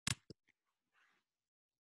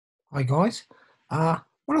Hi guys.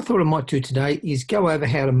 What I thought I might do today is go over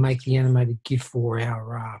how to make the animated GIF for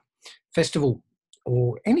our festival,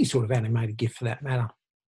 or any sort of animated GIF for that matter.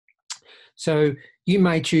 So you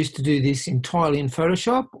may choose to do this entirely in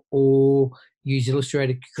Photoshop or use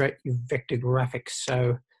Illustrator to create your vector graphics.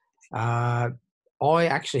 So I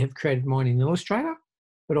actually have created mine in Illustrator,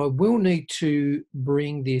 but I will need to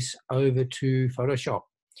bring this over to Photoshop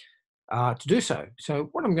to do so. So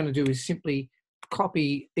what I'm going to do is simply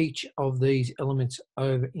copy each of these elements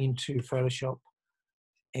over into Photoshop,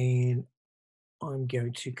 and I'm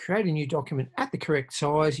going to create a new document at the correct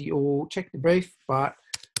size. You'll check the brief, but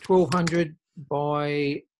 1200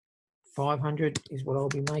 by 500 is what I'll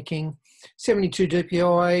be making. 72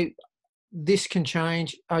 DPI. This can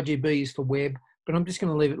change. RGB is for web, but I'm just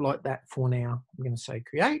going to leave it like that for now. I'm going to say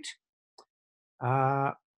create.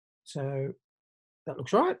 So that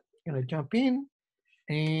looks right. I'm going to jump in,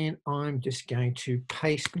 and I'm just going to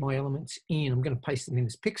paste my elements in. I'm going to paste them in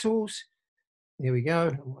as pixels. There we go.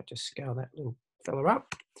 I might just scale that little fella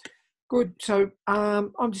up. Good. So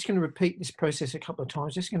I'm just going to repeat this process a couple of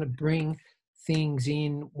times. Just going to bring things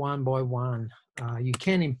in one by one. You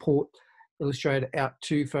can import Illustrator out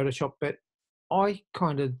to Photoshop, but I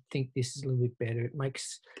kind of think this is a little bit better. It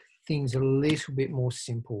makes things a little bit more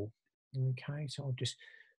simple. Okay, so I've just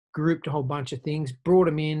grouped a whole bunch of things, brought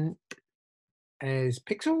them in as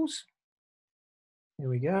pixels. There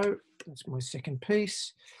we go. That's my second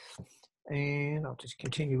piece. And I'll just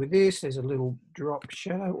continue with this. There's a little drop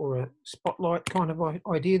shadow or a spotlight kind of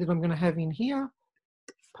idea that I'm going to have in here.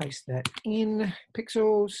 Paste that in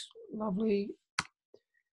pixels. Lovely.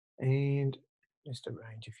 And just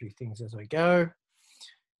arrange a few things as I go.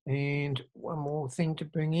 And one more thing to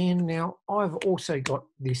bring in. Now, I've also got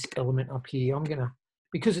this element up here. I'm going to,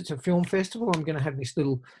 because it's a film festival, I'm going to have this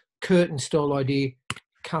little curtain style idea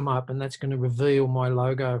come up, and that's going to reveal my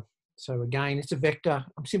logo. So again, it's a vector.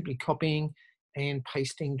 I'm simply copying and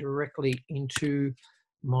pasting directly into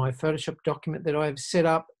my Photoshop document that I've set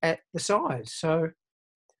up at the size. So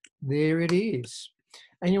there it is.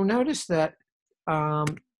 And you'll notice that I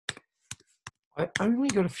only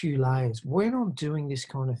got a few layers. When I'm doing this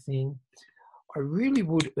kind of thing, I really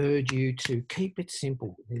would urge you to keep it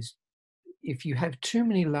simple. If you have too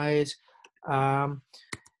many layers,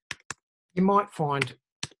 you might find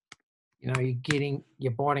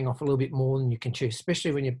you're biting off a little bit more than you can chew,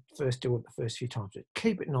 especially when you first do it the first few times. But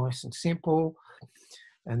keep it nice and simple.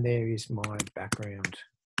 And there is my background.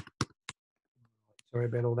 Sorry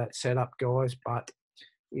about all that setup, guys, but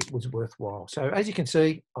it was worthwhile. So as you can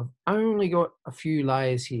see, I've only got a few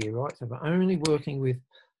layers here, right? So I'm only working with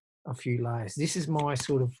a few layers. This is my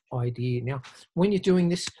sort of idea. Now, when you're doing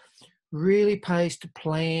this, really pays to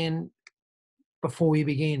plan before you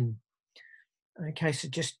begin. Okay, so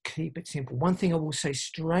just keep it simple. One thing I will say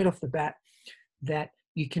straight off the bat, that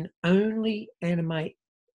you can only animate,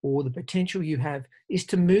 or the potential you have is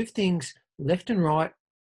to move things left and right,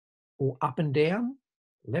 or up and down,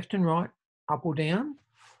 left and right, up or down,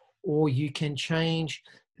 or you can change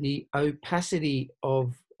the opacity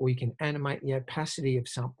of, or you can animate the opacity of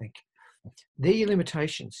something. They're your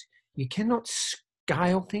limitations. You cannot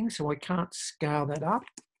scale things, so I can't scale that up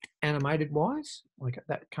animated wise, like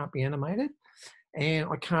that can't be animated. And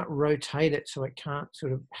I can't rotate it, so I can't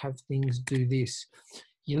sort of have things do this.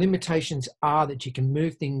 Your limitations are that you can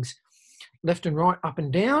move things left and right, up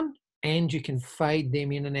and down, and you can fade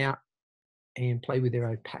them in and out and play with their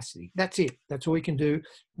opacity. That's it. That's all you can do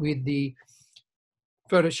with the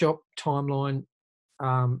Photoshop timeline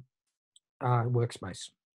workspace.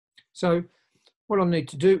 So what I need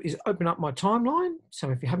to do is open up my timeline.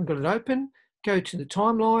 So if you haven't got it open, go to the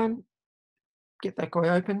timeline, get that guy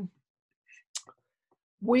open.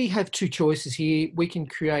 We have two choices here. We can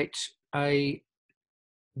create a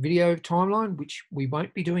video timeline, which we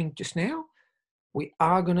won't be doing just now. We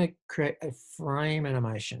are going to create a frame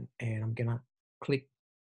animation, and I'm going to click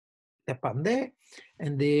that button there,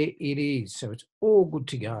 and there it is. So it's all good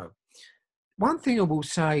to go. One thing I will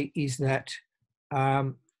say is that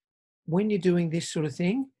when you're doing this sort of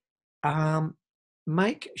thing,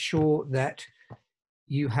 make sure that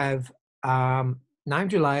you have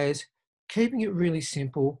named your layers, keeping it really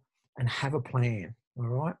simple, and have a plan. All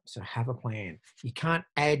right, so have a plan. You can't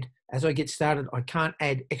add, as I get started, I can't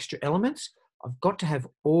add extra elements. I've got to have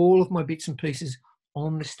all of my bits and pieces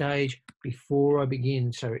on the stage before I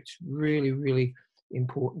begin. So it's really, really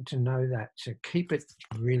important to know that. So keep it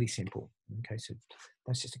really simple. Okay, so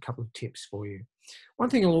that's just a couple of tips for you. One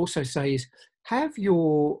thing I'll also say is have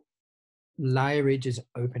your layer edges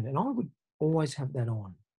open, and I would always have that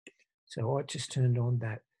on. So I just turned on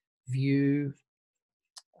that view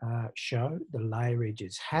show the layer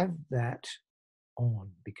edges. Have that on,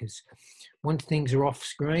 because when things are off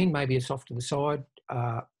screen, maybe it's off to the side,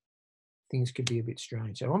 things could be a bit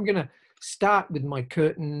strange. So I'm going to start with my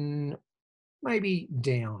curtain maybe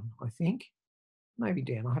down, I think. Maybe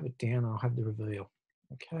down. I'll have it down and I'll have the reveal.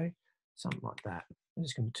 Okay, something like that. I'm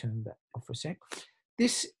just going to turn that off for a sec.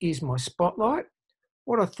 This is my spotlight.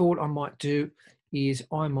 What I thought I might do is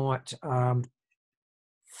I might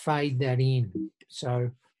fade that in.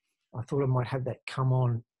 So I thought I might have that come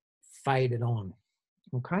on, fade it on.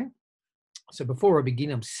 Okay, so before I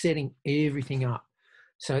begin, I'm setting everything up.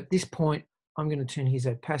 So at this point, I'm going to turn his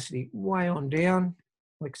opacity way on down,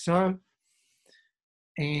 like so.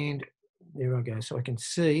 And there I go. So I can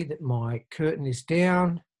see that my curtain is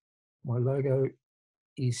down, my logo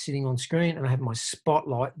is sitting on screen, and I have my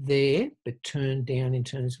spotlight there, but turned down in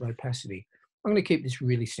terms of opacity. I'm going to keep this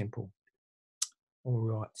really simple. All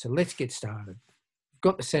right, so let's get started. We've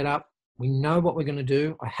got the setup. We know what we're going to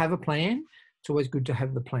do. I have a plan. It's always good to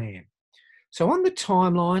have the plan. So on the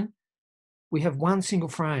timeline, we have one single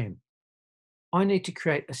frame. I need to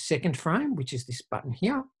create a second frame, which is this button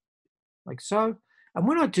here, like so. And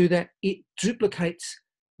when I do that, it duplicates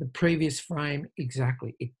the previous frame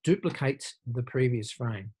exactly. It duplicates the previous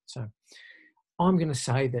frame. So I'm going to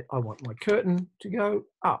say that I want my curtain to go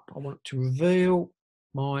up. I want it to reveal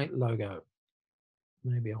my logo.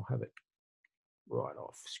 Maybe I'll have it right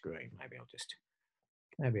off screen. Maybe I'll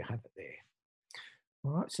have it there.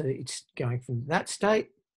 All right, so it's going from that state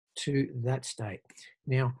to that state.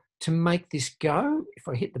 Now, to make this go, if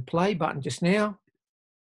I hit the play button just now,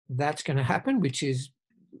 that's going to happen, which is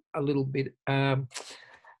a little bit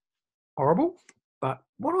horrible. But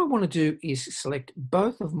what I want to do is select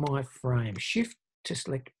both of my frames. Shift to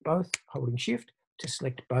select both, holding Shift to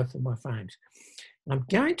select both of my frames. And I'm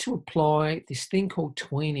going to apply this thing called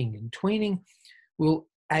tweening, and tweening will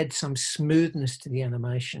add some smoothness to the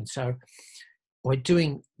animation. So by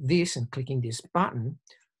doing this and clicking this button,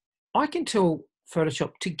 I can tell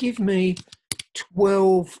Photoshop to give me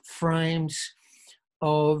 12 frames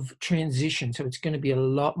of transition. So it's going to be a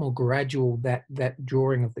lot more gradual, that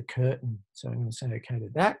drawing of the curtain. So I'm going to say okay to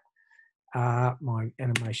that. My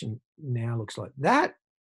animation now looks like that,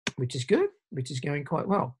 which is good, which is going quite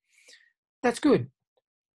well. That's good.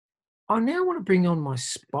 I now want to bring on my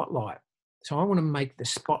spotlight. So I want to make the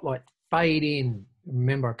spotlight fade in.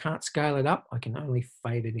 Remember, I can't scale it up. I can only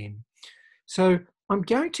fade it in. So I'm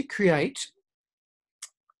going to create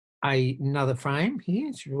another frame here.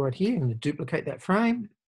 It's right here. I'm going to duplicate that frame.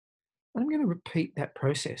 And I'm going to repeat that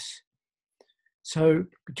process. So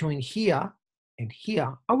between here and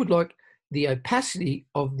here, I would like the opacity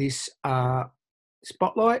of this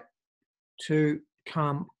spotlight to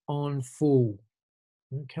come on full.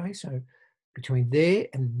 Okay, so between there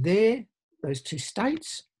and there, those two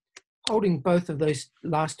states, holding both of those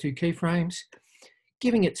last two keyframes,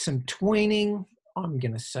 giving it some tweening. I'm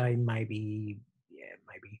going to say maybe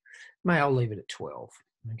I'll leave it at 12.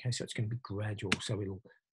 Okay, so it's going to be gradual. So it'll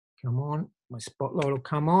come on, my spotlight will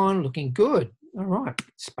come on, looking good. All right,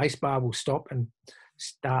 spacebar will stop and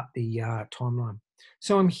start the timeline.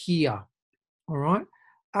 So I'm here. All right.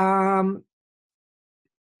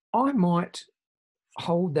 I might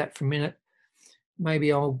hold that for a minute.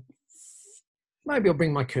 Maybe I'll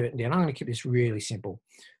bring my curtain down. I'm going to keep this really simple.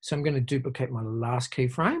 So I'm going to duplicate my last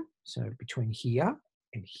keyframe. So between here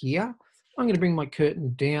and here, I'm going to bring my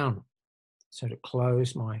curtain down. So to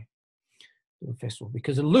close my little festival,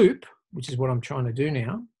 because a loop, which is what I'm trying to do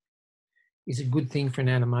now, is a good thing for an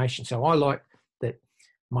animation. So I like that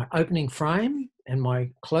my opening frame and my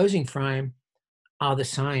closing frame are the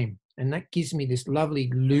same. And that gives me this lovely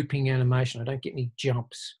looping animation. I don't get any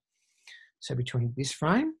jumps. So between this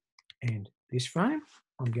frame and this frame,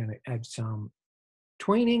 I'm going to add some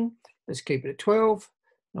tweening. Let's keep it at 12,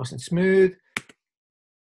 nice and smooth.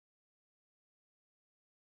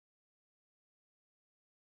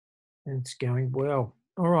 And it's going well.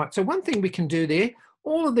 All right, so one thing we can do there,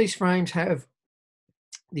 all of these frames have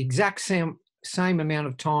the exact same amount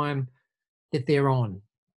of time that they're on.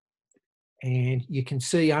 And you can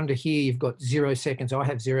see under here, you've got 0 seconds. I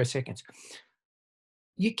have 0 seconds.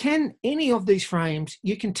 You can, any of these frames,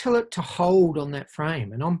 you can tell it to hold on that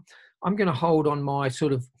frame. And I'm going to hold on my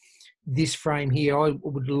sort of this frame here. I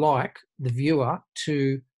would like the viewer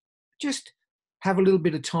to just have a little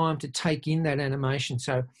bit of time to take in that animation.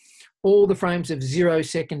 So all the frames have 0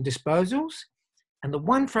 second disposals. And the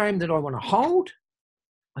one frame that I want to hold,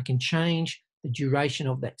 I can change the duration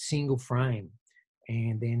of that single frame.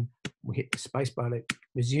 And then we hit the space bar to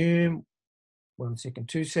resume. 1 second,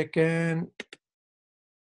 2 second.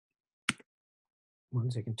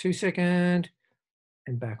 1 second, 2 second.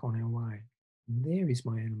 and back on our way. And there is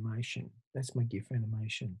my animation. That's my GIF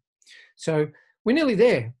animation. So we're nearly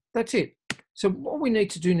there. That's it. So what we need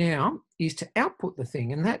to do now is to output the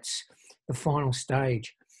thing, and that's the final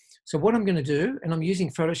stage. So what I'm going to do, and I'm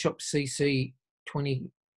using Photoshop CC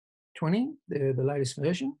 2020, the latest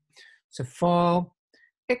version. So File,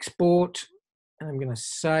 Export, and I'm going to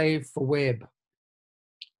save for web.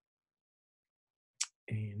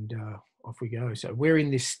 And off we go. So we're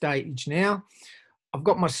in this stage now. I've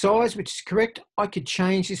got my size, which is correct. I could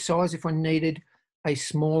change this size if I needed a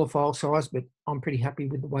smaller file size, but I'm pretty happy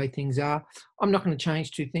with the way things are. I'm not going to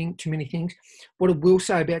change too many things. What I will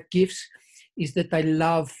say about GIFs is that they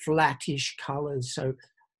love flattish colors. So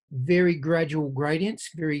very gradual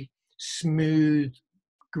gradients, very smooth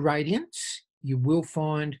gradients. You will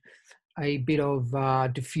find a bit of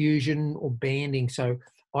diffusion or banding. So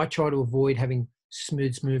I try to avoid having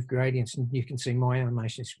smooth gradients, and you can see my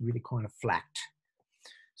animation is really kind of flat.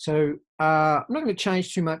 So I'm not going to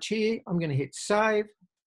change too much here. I'm going to hit save.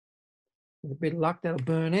 With a bit of luck, that'll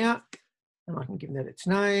burn out, and I can give that its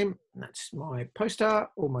name. And that's my poster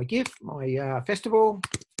or my GIF, my festival.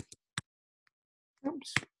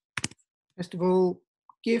 Oops. Festival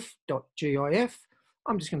GIF.gif.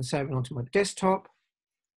 I'm just going to save it onto my desktop.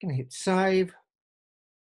 I'm going to hit save.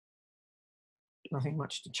 Nothing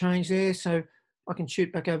much to change there. So I can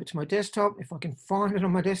shoot back over to my desktop. If I can find it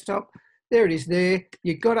on my desktop, there it is there.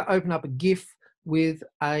 You've got to open up a GIF with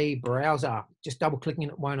a browser. Just double clicking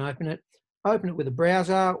it won't open it. Open it with a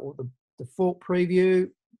browser or the default preview.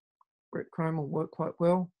 Chrome will work quite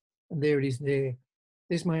well. And there it is there.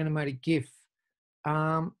 There's my animated GIF.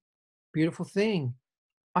 Beautiful thing.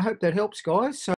 I hope that helps, guys. So